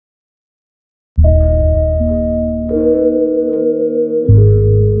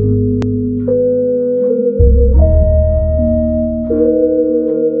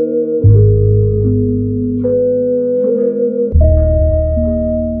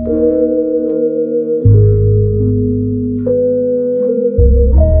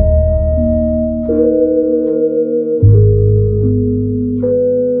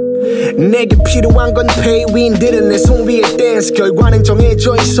내게 필요한 건 pay 윈들은 내 손 위에 댄스 결과는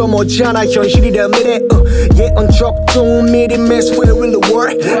정해져 있어 머지않아 현실이라 미래 예언 적중 미리 mess with the real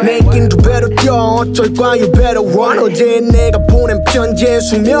world 내긴 두 배로 뛰어 어쩔 거야 you better run 어제 내가 보낸 편지에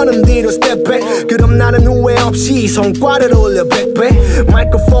수면은 뒤로 step back 그럼 나는 후회 없이 성과를 올려 100배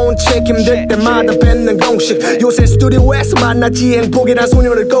마이크로폰 체크 힘들 때마다 뱉는 공식 요새 스튜디오에서 만나지 행복이란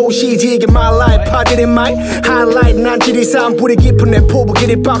소녀를 꼬시지 이게 my life 파들인 my highlight 난 지리산 뿌리 깊은 내 포부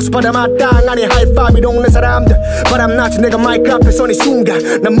길이 박수 받아 마땅하니 하이파이브 동네 사람들 바람 났지 내가 마이크 앞에 선 이 순간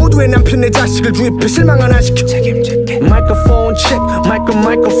난 모두의 남편 내 자식을 주입해 실망 하나 시켜 책임질게 마이크로폰 체크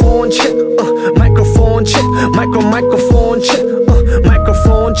마이크로폰 체크 마이크로폰 체크 마이크로폰 체크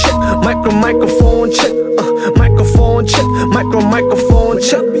마이크로폰 체크 마이크로폰 체크 마이크로폰 체크 마이크로폰 체크 마이크로폰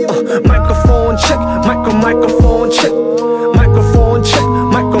체크 마이크로폰 체크 마이크로폰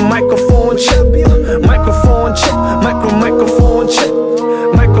체크 마이크로폰 체크 마이크로폰 체크 마이크로폰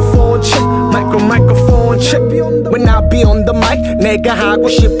체크 마이크로폰 체크 마이크로폰 체크 When I be on the mic 내가 하고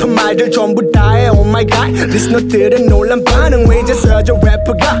싶은 말들 전부 다해 Oh my god 리스너들은 놀란 반응 왜 이제서야 저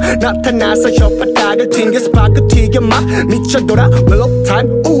래퍼가 나타나서 혓바닥을 튕겨 스파크 튀겨 막 미쳐돌아 Well up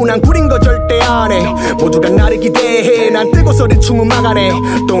time 난 구린 거 절대 안해 모두가 나를 기대해 난 뜨고서 대충 음악하네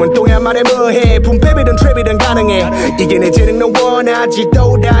똥은 똥이야 말해 뭐해 분패비든 트랩이든 가능해 이게 내 재능 너 원하지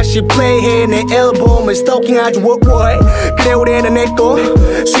또다시 플레이해 내 앨범을 스토킹하지 what 그래 올해는 내꺼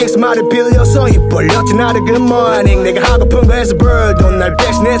스윙스 말을 빌려서 입 벌렸지 나를 good morning 내가 하고픈 거 해서 bird 날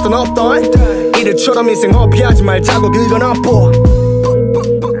대신해 손 없던 이들처럼 인생 허비하지 말자고 긁어넣어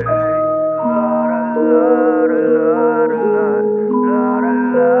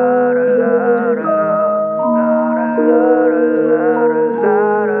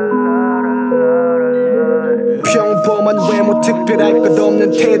평범한 외모 특별할 것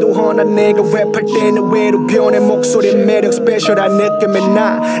없는 태도 허나 내가 랩할 때는 외로 변해 목소리 매력 스페셜한 느낌의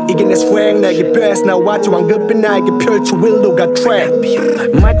나 이게 내 swag 나에게 best 나와 저 황급히 나에게 펼쳐 윌로가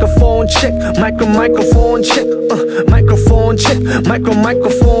트랩 마이크로폰 체크 마이크로폰 체크 마이크로폰 체크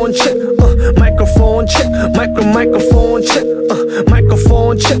마이크로폰 체크 마이크로폰 체크 마이크로폰 체크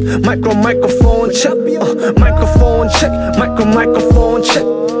마이크로폰 체크 마이크로폰 체크 마이크로폰 체크 마이크로폰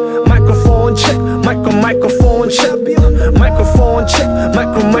체크 Microphone check, microphone check, microphone check,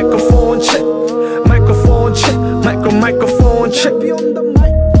 microphone check, microphone check, microphone check.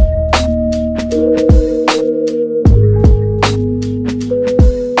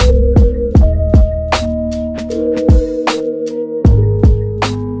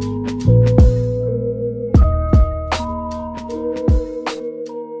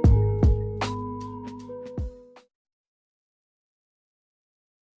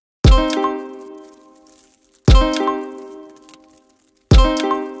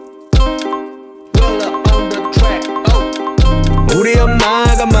 우리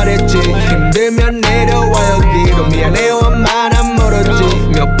엄마가 말했지 힘들면 내려와 여기로 미안해요 엄마 난 멀었지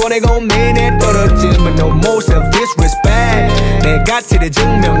몇 번의 고민에 떨어지면 no more self disrespect 내 가치를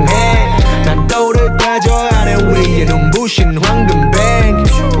증명해 난 떠오를 따져 하늘 위에 눈부신 황금뱅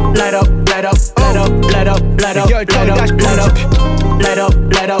Light up, light up, light up, light up, light up, light up, light up Light up,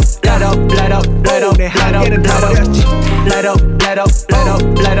 light up, light up, light up, light up, light up, light up Light up, light up, light up,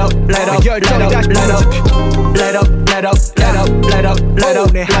 light up, light up, light up, light up Light up, light up, light up, light up, light up, light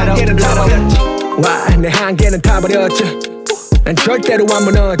up 내 한계는 타버렸지 와, 내 한계는 타버렸지 난 절대로 안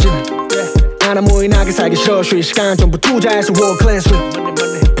무너져 아나무인하게 살기 싫어 쉴 시간 전부 투자해서 world class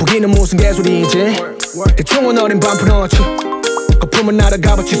포기는 무슨 개소리지 대충은 어린 반푼 어치 거품은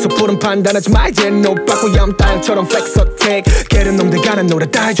날아가봤지 섣부른 판단하지 마 이젠 너 받고 염따형처럼 flex attack 게으른 놈들 가는 노래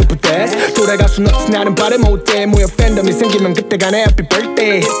다 해줘 부대스 돌아갈 순 없지 나는 발을 못해 모여 팬덤이 생기면 그때가 내 happy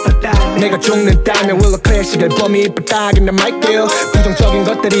birthday 내가 죽는다면 Wilro 클래식을 범위 이쁘다긴 난 my girl 부정적인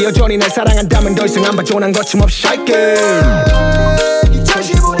것들이 여전히 날 사랑한다면 더 이상 안 봐줘 난 거침없이 shy girl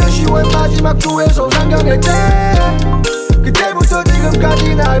 2015년 10월 마지막 주에 소상경일 때 그때부터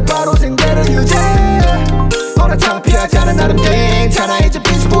지금까지 날 바로 생계를 유지해 나 창피하지 않은 나름 괜찮아 이제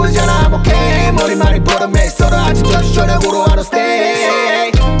빛이 보이잖아 I'm okay 머리만이 보름에 있어도 아직도 저녁으로 안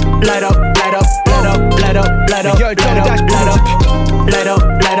stay Light up, light up, light up, light up, light up, light up, light up Light up,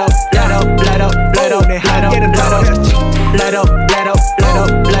 light up, light up, light up, light up 내 한계는 타버렸지 Light up, light up, light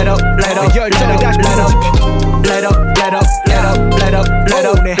up, light up, light up, light up, light up Light up, light up, light up, light up, light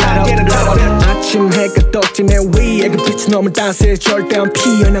up 내 한계는 타버렸지 아침 해가 떴지 내 위에 그 빛이 너무 따스해 절대 안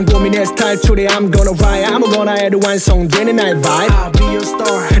피해 난 고민해서 탈출해 I'm gonna ride 아무거나 해도 완성되는 나의 vibe I'll be your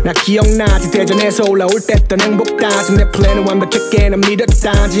star 나 기억나지 대전에서 올라올 때던 행복까지 내 플랜은 완벽했게 난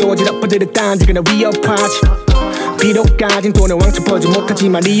믿었다지 오직 래퍼들의 딴지 그냥 위협하지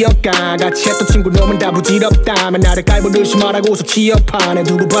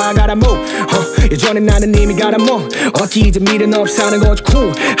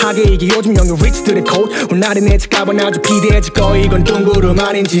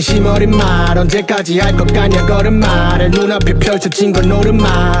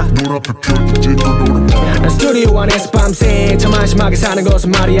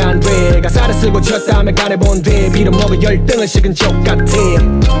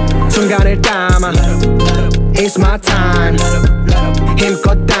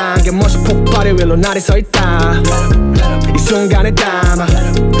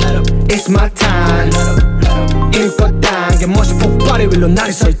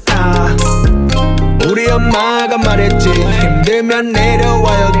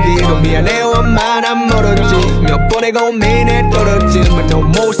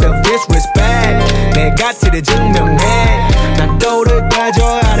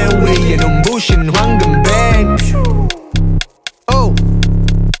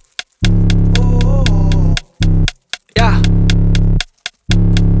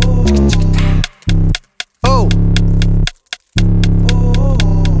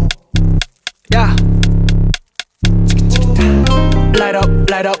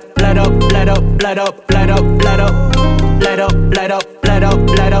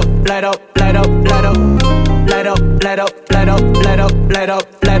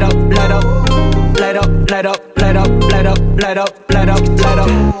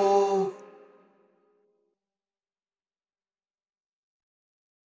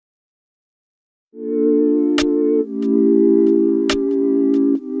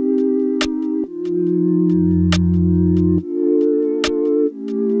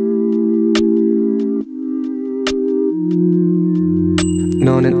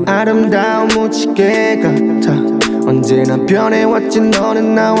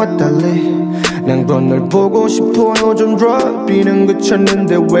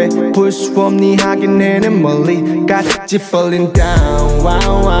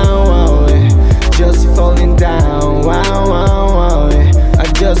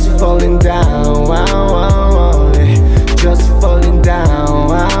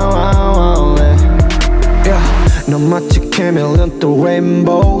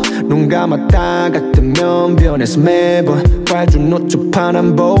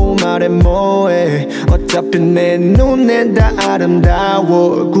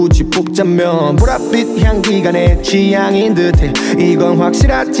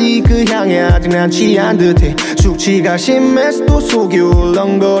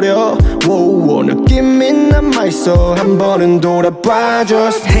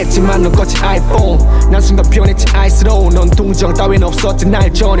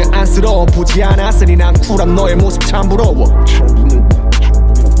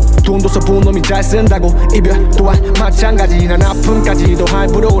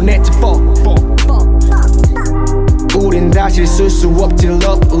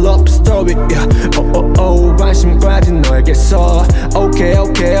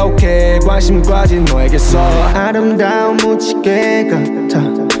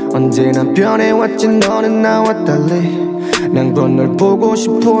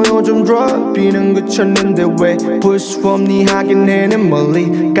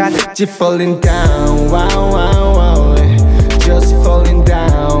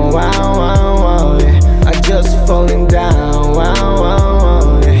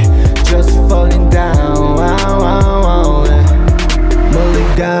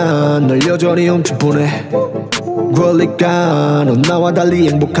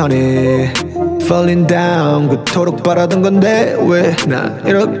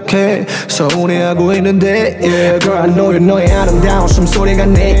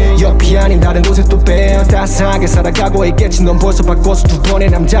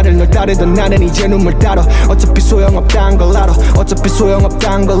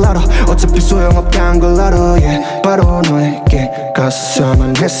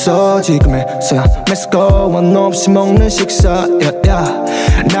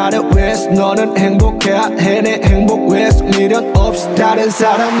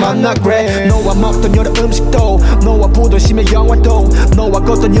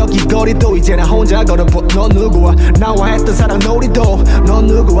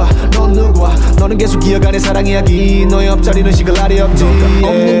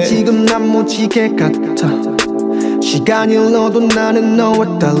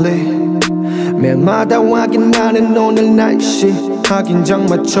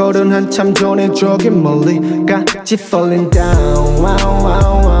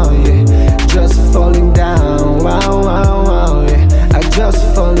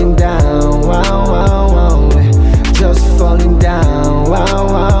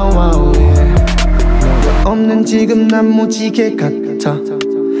지금 난 무지개 같아.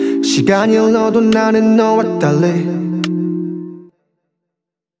 시간이 흘러도 나는 너와 달리.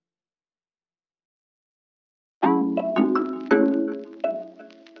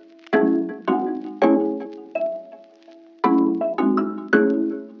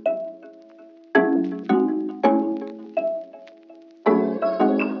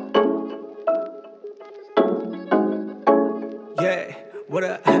 Yeah, what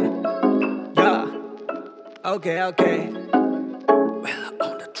up? Yeah, okay. Wilro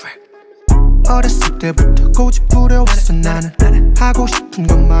on the track. 어렸을 때부터 고집부려왔어 나는. 하고 싶은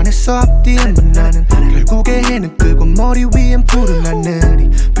것만 했어 앞뒤엔 나는. 결국에 해는 뜨고 머리 위엔 푸른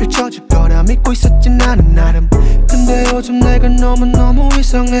하늘이 펼쳐질 거라 믿고 있었지 나는 나름. 근데 요즘 내가 너무너무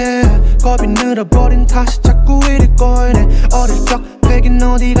이상해. 겁이 늘어버린 탓이 자꾸 이리 꼬이네. 어릴 적 백인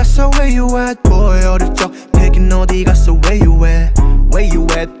어디 갔어 where you at boy. 어릴 적 백인 어디 갔어 where you at. Where you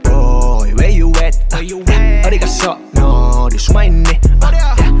at, boy? Where you at? 어디 갔어? 너 어디 숨어있니?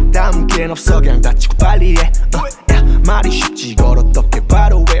 다음 기회는 없어 그냥 다치고 빨리 해. 말이 쉽지 이걸 어떻게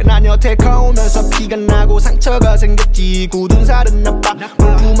바로 해. 난 여태 커오면서 피가 나고 상처가 생겼지. 굳은 살은 나빠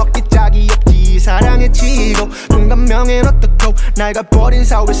물구 먹기 짝이 없지. 사랑에 치이고 동감명엔 어떻고 낡아버린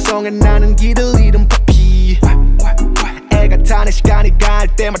사회성에 나는 길을 잃은 퍼피. 애가 타는 시간이 갈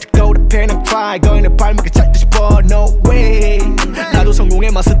때마다 고립해 난 cry. 거인의 발목에 잡고 싶어 no way. 나도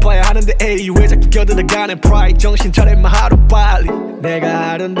성공의 맛을 봐야 하는데 에이 왜 자꾸 겨들어가는 pride. 정신 차려마 하루 빨리.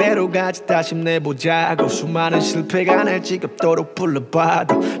 내가 하던 대로 가지 다시 내보자고. 수많은 실패가 날 지겹도록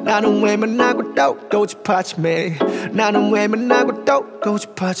불러봐도 나는 왜 만나고 또 고집하지매. 나는 왜 만나고 또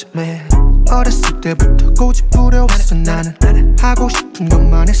고집하지매. 어렸을 때부터 고집부려왔어 나는. 하고 싶은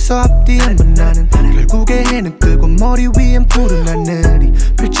것만 했어 앞뒤엔 나는. 결국에 해는 뜨고 머리 위엔 푸른 하늘이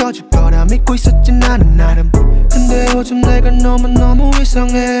펼쳐질 거라 믿고 있었지 나는 나름. 근데 요즘 내가 너무너무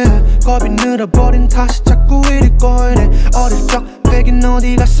이상해. 겁이 늘어버린 탓이 자꾸 이리 꼬이네. 어릴 적 백인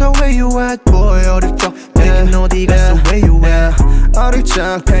어디 갔어 where you at boy. 어릴 적 백인 어디 갔어 where you at. 어릴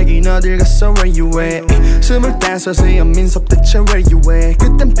적 백인 어딜 갔어 where you at. 25의 연민석 대체 where you at.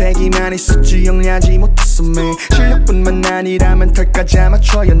 그땐 백이만 있었지 영리하지 못했어 man. 실력뿐만 아니라면 털까지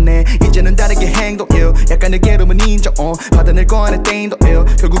아마추어였네. 이제는 다르게 행동해. 약간의 게으름은 인정 받아낼 거 안에 땡도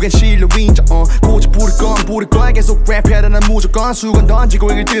결국엔 실력 인정 고집 부릴 건 부릴 거야. 계속 랩해야 난 무조건 수건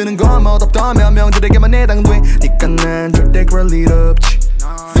던지고 얘기를 뜨는 건 멋없던 몇 명들에게만 해당돼. 니까 난 절대 그럴 일 없지.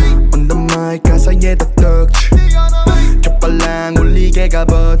 On the mic 가사에다 떡지. 족발랑 울리게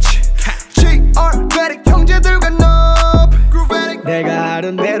가버지. GR 형제들과 너 내가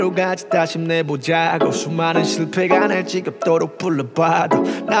하던 대로 가지 다시 내보자고. 수많은 실패가 날 지겹도록 불러봐도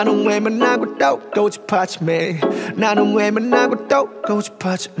나는 왜 만나고 또 고집하지매. 나는 왜 만나고 또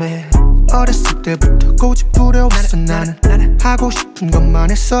고집하지매. 어렸을 때부터 고집부려왔어 나는. 하고 싶은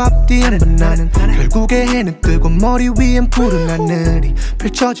것만 했어 앞뒤엔 나는. 결국에 해는 뜨고 머리 위엔 푸른 하늘이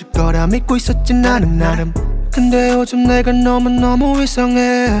펼쳐질 거라 믿고 있었지 나는 나름. 근데 요즘 내가 너무너무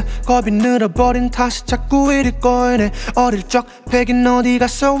이상해. 겁이 늘어버린 탓이 자꾸 이리 꼬이네. 어릴 적 백인 어디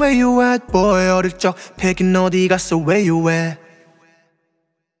갔어 where you at boy. 어릴 적 백인 어디 갔어 where you at.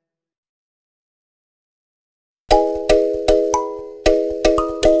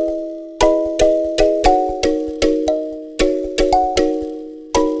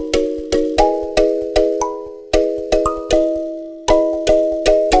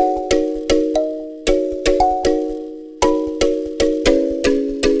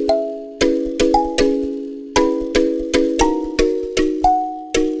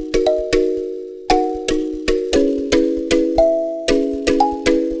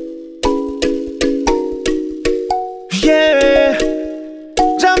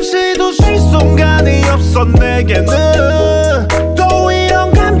 잠시도 쉴 순간이 없어 내게는. 또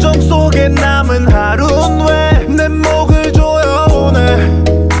이런 감정 속에 남은 하루는 왜 내 목을 조여오네.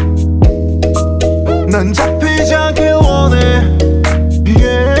 난 잡히지 않길 원해.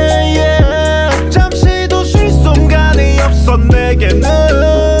 잠시도 쉴 순간이 없어 내게는.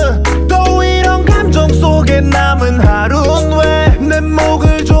 또 이런 감정 속에 남은 하루는 왜 내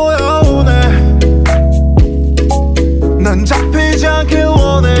목을 조여오네. 난 잡히지 않길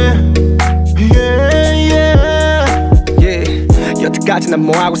원해. 여태까지 난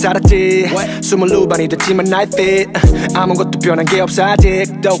뭐하고 살았지. 숨을 루반이 됐지만 나의 fit 아무것도 변한 게 없어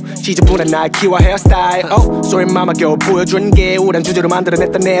아직도. 지저분한 나의 키와 헤어스타일 소리 마마 겨우 보여준 게 우울한 주제로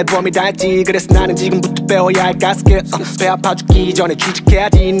만들어냈다 내 도움이 다 했지. 그래서 나는 지금부터 배워야 할 가스킬. 배 아파 죽기 전에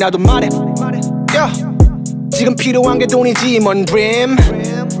취직해야지. 나도 말해 지금 필요한 게 돈이지 뭔 dream.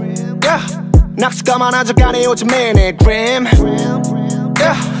 낙수가 많아져가네 요즘에 내 gram.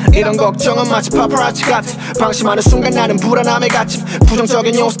 이런 걱정은 마치 paparazzi 같아. 방심하는 순간 나는 불안함에 갇힘.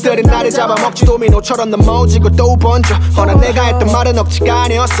 부정적인 요소들이 나를 잡아먹지. 도미노처럼 넘어지고 또 번져. 허나 내가 했던 말은 억지가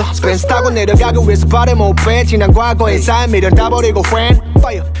아니었어. 펜스 타고 내려가기 위해서 발을 못 빼. 지난 과거의 삶 미련 다 버리고 웬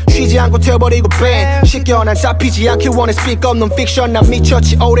쉬지 않고 튀어버리고 밴 쉽게 난 잡히지 않게 원해 speak up non-fiction. 난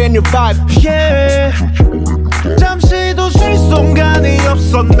미쳤지 오랜 new vibe yeah. 잠시도 쉴 순간이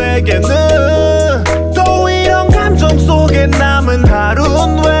없어 내게는. 또 이런 감정 속에 남은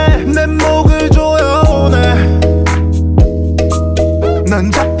하루는 왜 내 목을 조여오네.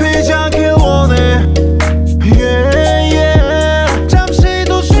 난 잡히지 않길 원해 yeah, yeah.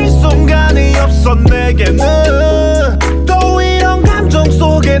 잠시도 쉴 순간이 없어 내게는. 또 이런 감정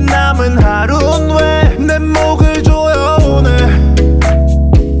속에 남은 하루는 왜 내 목을 조여오네.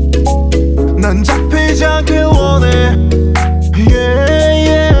 난 잡히지 않길 원해 yeah,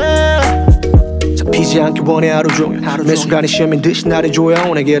 yeah. 잡히지 않길 원해 하루 종일. 매 순간이 시험인 듯이 나를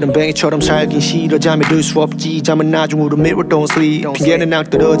조여오네. 게으름뱅이처럼 살긴 싫어. 잠이 들 수 없지. 잠은 나중으로 mirror don't sleep. 핑계는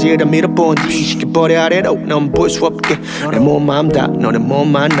낭떠러지에다 밀어본 뒤 시켜버려 아래로. 넌 볼 수 없게 내 몸 마음 다 너는 못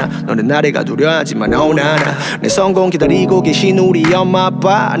만나. 너는 나를 가두려 하지만 oh 나나. 내 성공 기다리고 계신 우리 엄마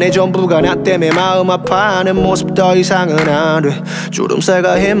아빠. 내 전부가 나 때문에 마음 아파하는 모습 더 이상은 안 돼.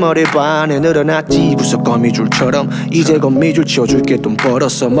 주름살과 흰머리 반에 늘어났지 구석 거미줄처럼. 이제 거미줄 치워줄게 돈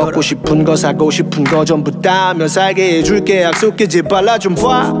벌었어. 먹고 싶은 거 사고 싶은 거 전부 따며 살게 해줄게. 약속해 제발라 좀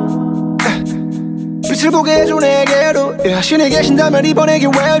봐. 빛을 보게 해줘 내게로 신이 계신다면 이번에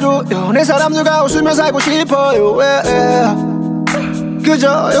기회줘. 내 사람들과 웃으며 살고 싶어요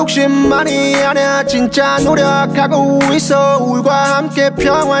그저 욕심만이 아니야. 진짜 노력하고 있어. 우울과 함께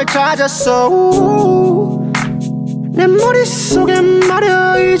평화를 찾았어. 내 머릿속에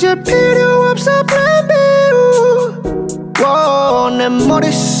말야 이제 필요 없어 plan B. 내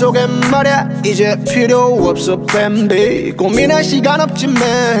머릿속에 말야 이제 필요 없어 plan B. 고민할 시간 없지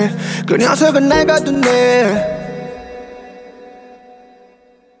man. 그 녀석은 날 가두네.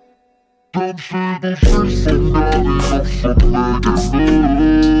 잠시도 쉴 생각이 없어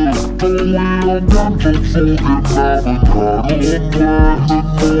내게는. 또 이런 감정 속에 남은 하루는 왜내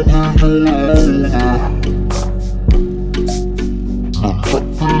목을 조여오네. 난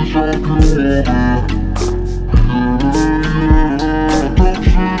잡히지 않길 원해